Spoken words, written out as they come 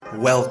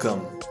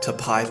Welcome to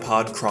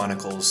PyPod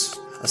Chronicles,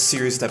 a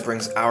series that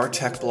brings our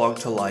tech blog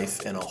to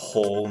life in a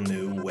whole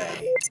new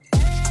way.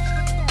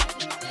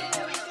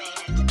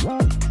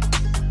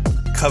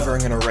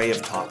 Covering an array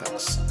of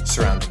topics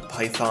surrounding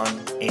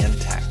Python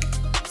and tech,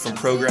 from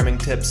programming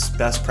tips,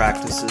 best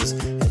practices,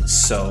 and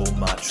so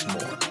much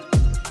more.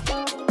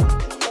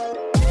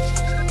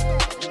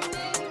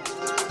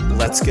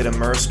 Let's get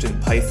immersed in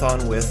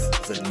Python with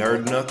the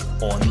Nerd Nook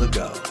on the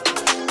go.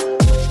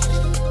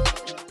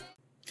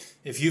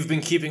 If you've been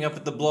keeping up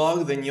with the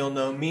blog, then you'll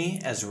know me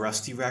as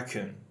Rusty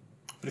Raccoon.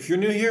 But if you're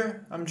new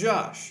here, I'm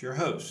Josh, your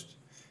host.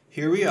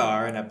 Here we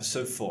are in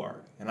episode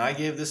 4, and I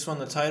gave this one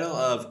the title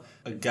of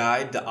A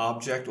Guide to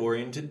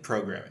Object-Oriented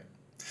Programming.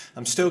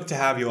 I'm stoked to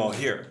have you all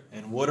here.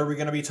 And what are we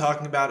going to be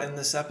talking about in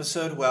this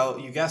episode? Well,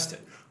 you guessed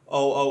it,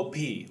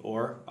 OOP,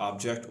 or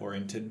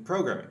Object-Oriented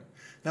Programming.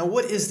 Now,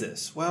 what is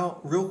this? Well,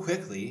 real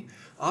quickly,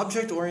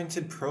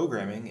 object-oriented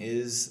programming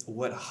is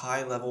what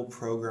high-level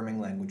programming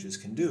languages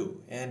can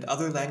do. And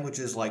other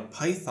languages like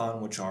Python,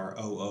 which are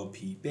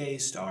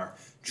OOP-based, are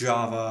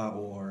Java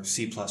or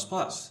C++.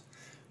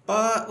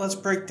 But let's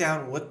break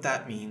down what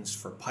that means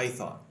for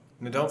Python.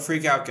 Now, don't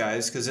freak out,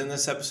 guys, because in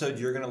this episode,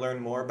 you're going to learn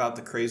more about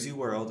the crazy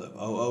world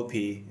of OOP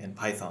and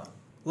Python.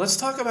 Let's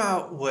talk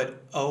about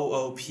what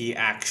OOP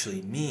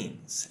actually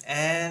means.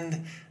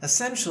 And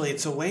essentially,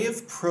 it's a way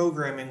of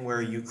programming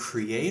where you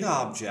create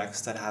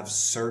objects that have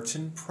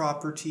certain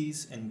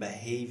properties and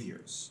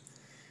behaviors.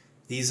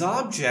 These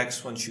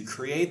objects, once you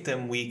create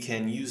them, we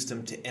can use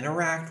them to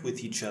interact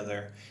with each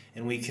other,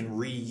 and we can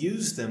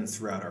reuse them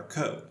throughout our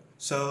code.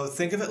 So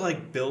think of it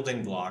like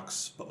building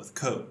blocks, but with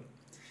code.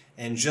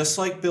 And just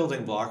like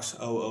building blocks,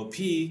 OOP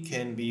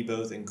can be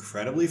both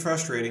incredibly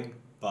frustrating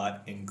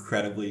but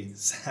incredibly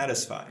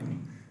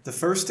satisfying. The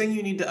first thing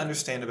you need to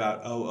understand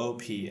about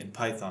OOP in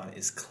Python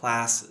is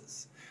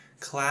classes.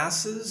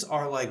 Classes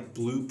are like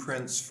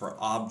blueprints for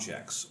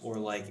objects, or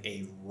like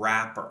a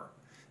wrapper.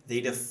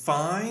 They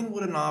define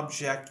what an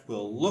object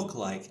will look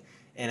like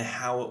and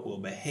how it will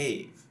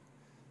behave.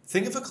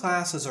 Think of a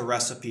class as a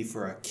recipe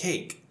for a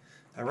cake.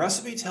 A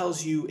recipe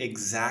tells you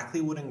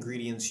exactly what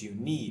ingredients you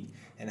need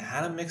and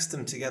how to mix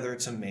them together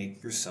to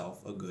make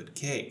yourself a good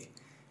cake.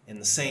 In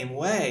the same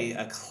way,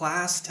 a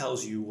class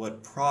tells you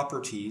what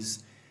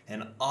properties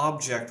an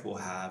object will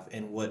have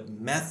and what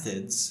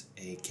methods,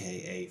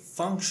 aka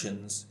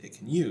functions, it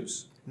can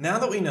use. Now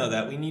that we know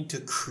that, we need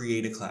to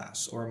create a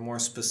class, or more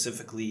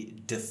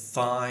specifically,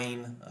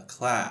 define a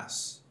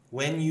class.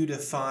 When you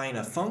define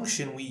a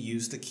function, we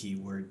use the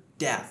keyword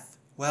def.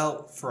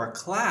 Well, for a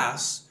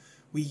class,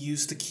 we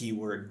use the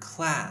keyword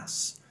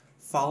class,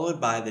 followed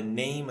by the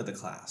name of the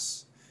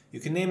class. You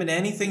can name it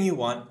anything you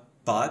want,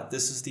 but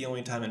this is the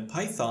only time in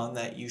Python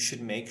that you should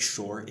make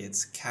sure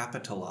it's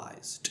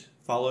capitalized,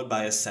 followed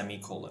by a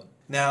semicolon.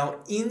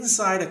 Now,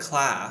 inside a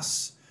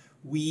class,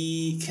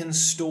 we can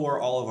store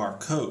all of our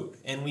code,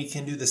 and we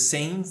can do the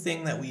same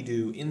thing that we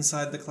do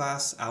inside the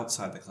class,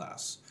 outside the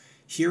class.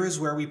 Here is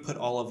where we put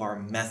all of our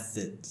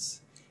methods.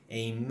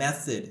 A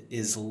method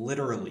is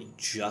literally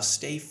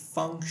just a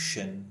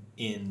function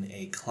in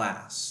a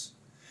class.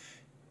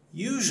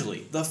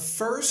 Usually, the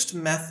first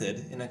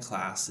method in a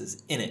class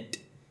is init.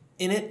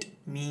 Init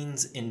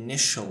means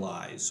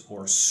initialize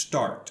or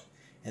start,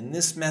 and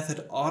this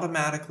method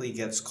automatically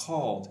gets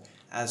called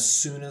as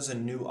soon as a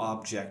new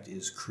object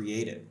is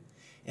created.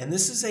 And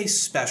this is a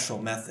special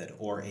method,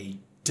 or a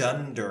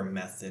dunder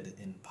method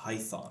in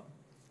Python,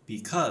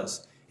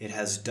 because it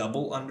has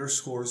double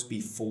underscores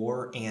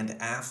before and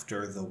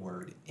after the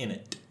word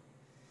init.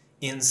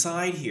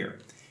 Inside here,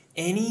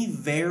 any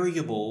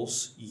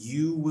variables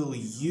you will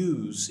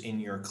use in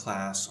your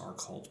class are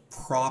called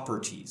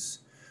properties.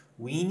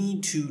 We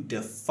need to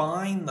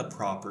define the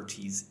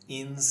properties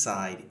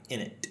inside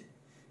init.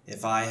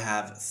 If I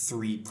have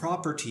 3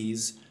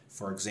 properties,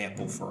 for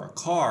example for a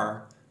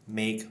car,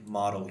 make,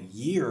 model,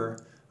 year,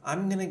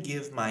 I'm going to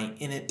give my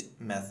init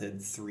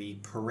method 3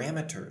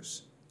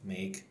 parameters,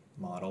 make,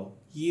 model,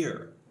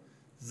 year.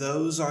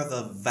 Those are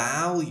the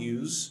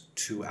values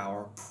to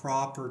our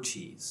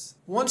properties.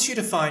 Once you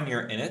define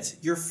your init,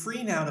 you're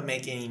free now to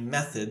make any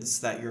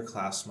methods that your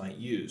class might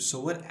use. So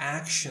what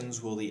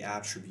actions will the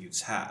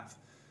attributes have?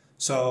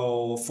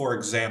 So, for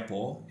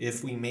example,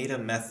 if we made a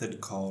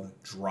method called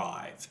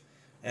drive,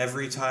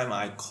 every time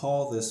I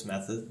call this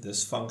method,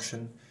 this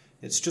function,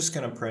 it's just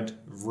going to print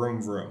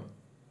vroom vroom.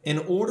 In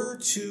order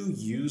to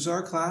use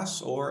our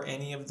class or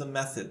any of the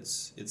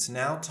methods, it's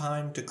now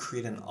time to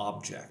create an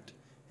object,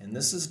 and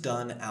this is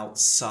done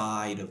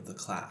outside of the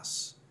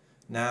class.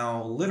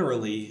 Now,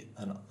 literally,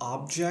 an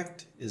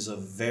object is a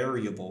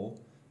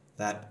variable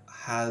that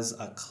has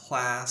a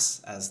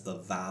class as the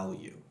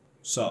value.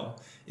 So,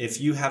 if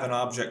you have an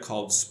object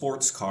called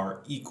sports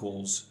car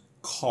equals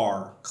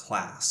car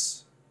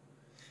class.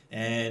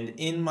 And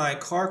in my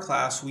car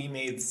class, we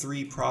made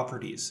 3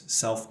 properties,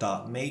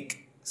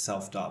 self.make,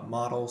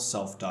 self.model,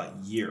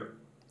 self.year.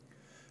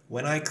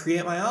 When I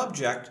create my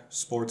object,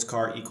 sports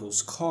car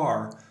equals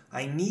car,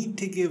 I need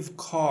to give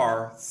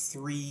car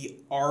 3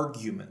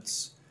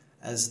 arguments.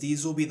 as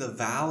these will be the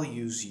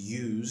values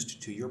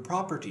used to your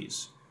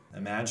properties.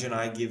 Imagine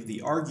I give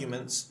the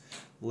arguments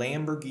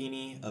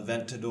Lamborghini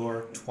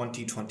Aventador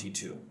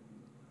 2022.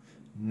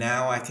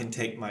 Now I can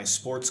take my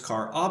sports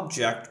car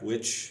object,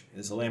 which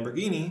is a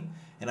Lamborghini,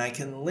 and I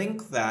can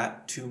link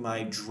that to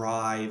my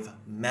drive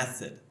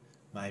method,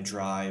 my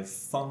drive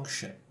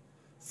function.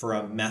 For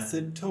a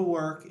method to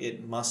work,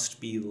 it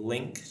must be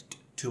linked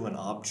to an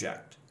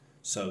object.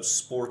 So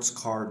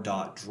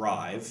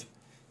sportscar.drive.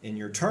 In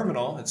your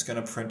terminal, it's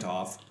going to print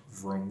off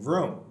vroom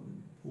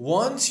vroom.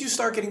 Once you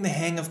start getting the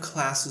hang of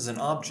classes and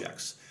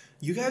objects,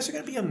 you guys are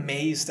going to be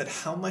amazed at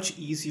how much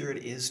easier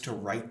it is to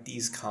write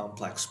these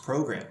complex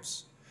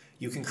programs.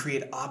 You can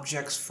create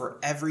objects for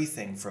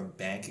everything from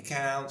bank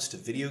accounts to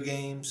video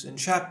games and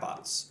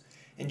chatbots,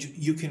 and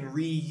you can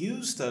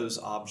reuse those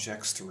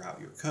objects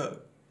throughout your code.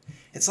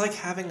 It's like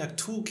having a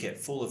toolkit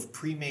full of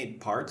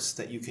pre-made parts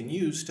that you can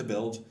use to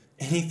build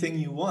anything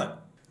you want.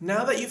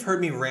 Now that you've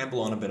heard me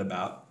ramble on a bit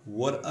about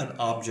what an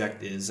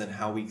object is and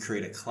how we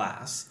create a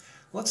class,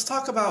 let's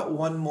talk about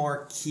one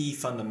more key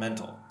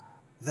fundamental.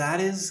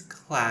 That is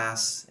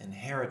class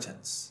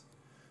inheritance.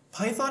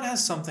 Python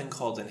has something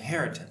called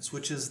inheritance,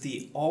 which is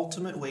the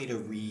ultimate way to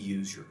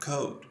reuse your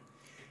code.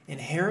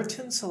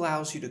 Inheritance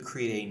allows you to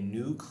create a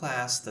new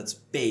class that's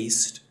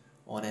based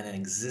on an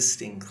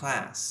existing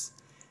class,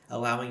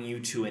 allowing you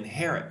to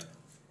inherit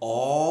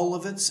all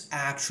of its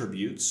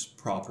attributes,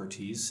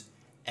 properties,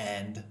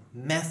 and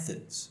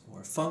methods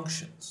or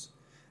functions.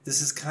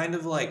 This is kind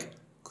of like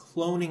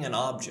cloning an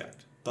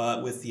object,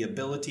 but with the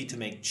ability to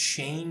make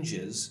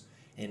changes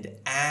and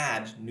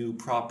add new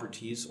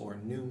properties or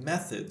new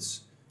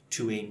methods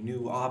to a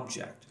new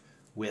object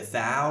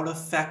without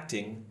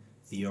affecting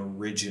the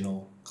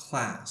original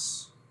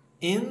class.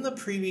 In the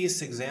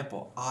previous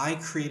example, I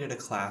created a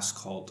class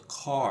called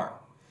car.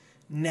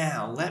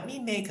 Now let me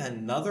make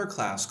another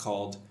class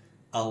called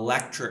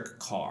electric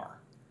car.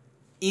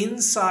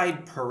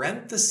 Inside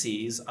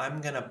parentheses,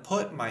 I'm going to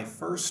put my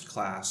first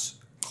class,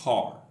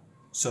 car.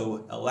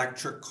 So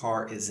electric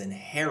car is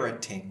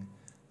inheriting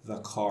the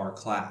car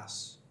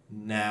class.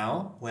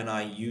 Now, when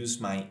I use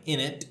my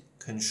init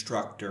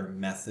constructor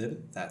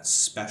method, that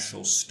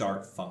special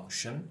start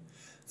function,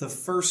 the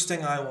first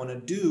thing I want to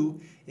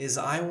do is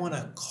I want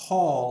to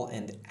call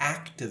and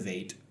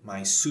activate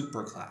my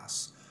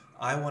superclass.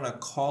 I want to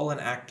call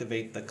and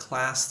activate the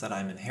class that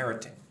I'm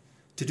inheriting.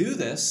 To do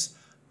this,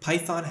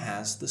 Python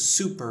has the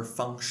super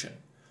function.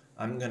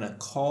 I'm going to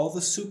call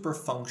the super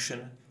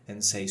function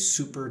and say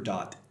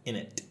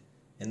super.init,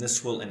 and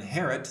this will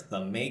inherit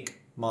the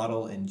make,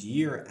 model, and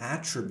year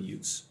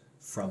attributes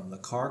from the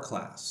car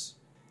class.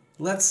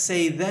 Let's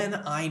say then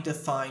I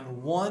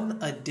define one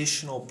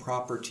additional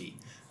property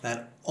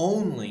that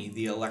only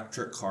the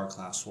electric car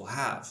class will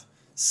have,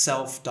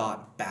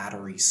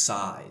 self.battery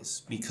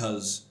size,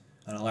 because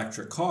an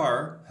electric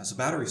car has a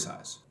battery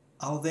size.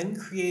 I'll then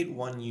create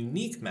one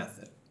unique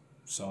method.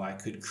 So I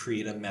could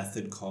create a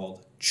method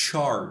called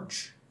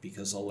charge,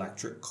 because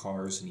electric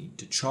cars need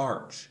to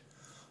charge.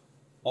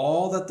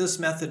 All that this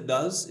method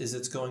does is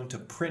it's going to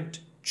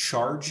print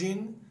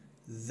charging,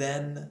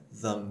 then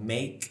the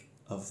make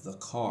of the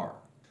car.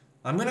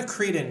 I'm going to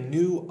create a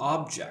new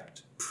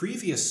object.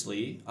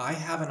 Previously, I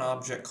have an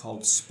object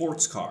called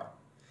sports car.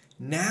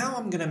 Now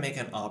I'm going to make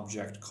an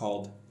object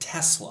called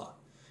Tesla.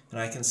 And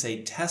I can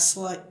say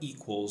Tesla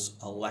equals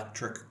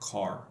electric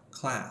car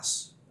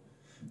class.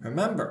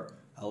 Remember,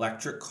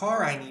 electric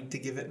car, I need to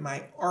give it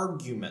my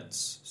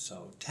arguments.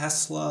 So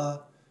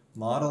Tesla,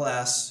 Model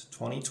S,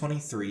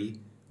 2023,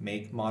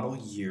 make, model,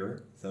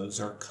 year. Those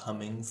are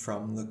coming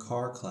from the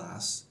car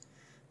class.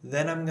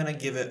 Then I'm going to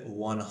give it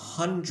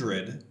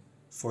 100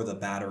 for the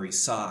battery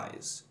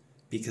size,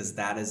 because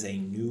that is a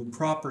new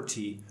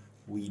property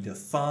we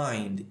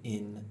defined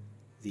in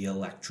the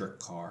electric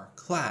car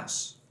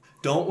class.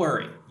 Don't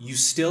worry, you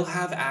still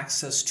have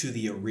access to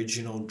the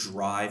original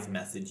drive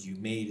method you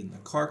made in the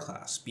car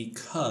class,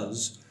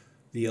 because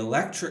the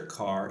electric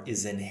car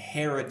is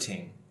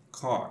inheriting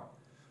car.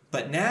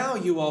 But now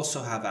you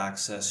also have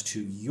access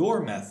to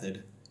your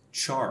method,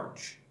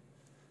 charge.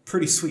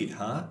 Pretty sweet,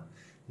 huh?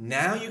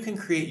 Now you can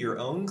create your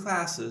own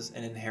classes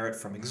and inherit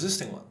from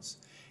existing ones.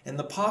 And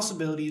the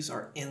possibilities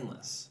are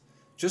endless.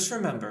 Just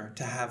remember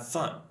to have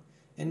fun.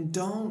 And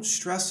don't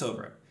stress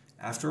over it.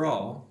 After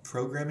all,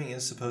 programming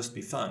is supposed to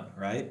be fun,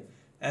 right?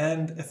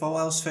 And if all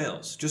else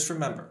fails, just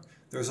remember,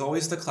 there's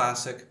always the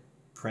classic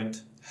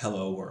print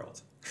hello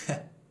world.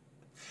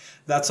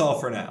 That's all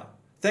for now.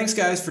 Thanks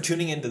guys for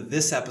tuning into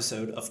this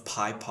episode of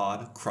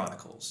PyPod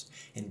Chronicles.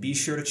 And be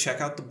sure to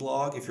check out the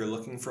blog if you're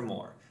looking for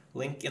more.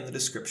 Link in the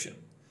description.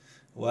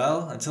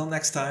 Well, until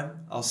next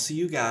time, I'll see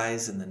you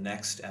guys in the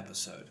next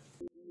episode.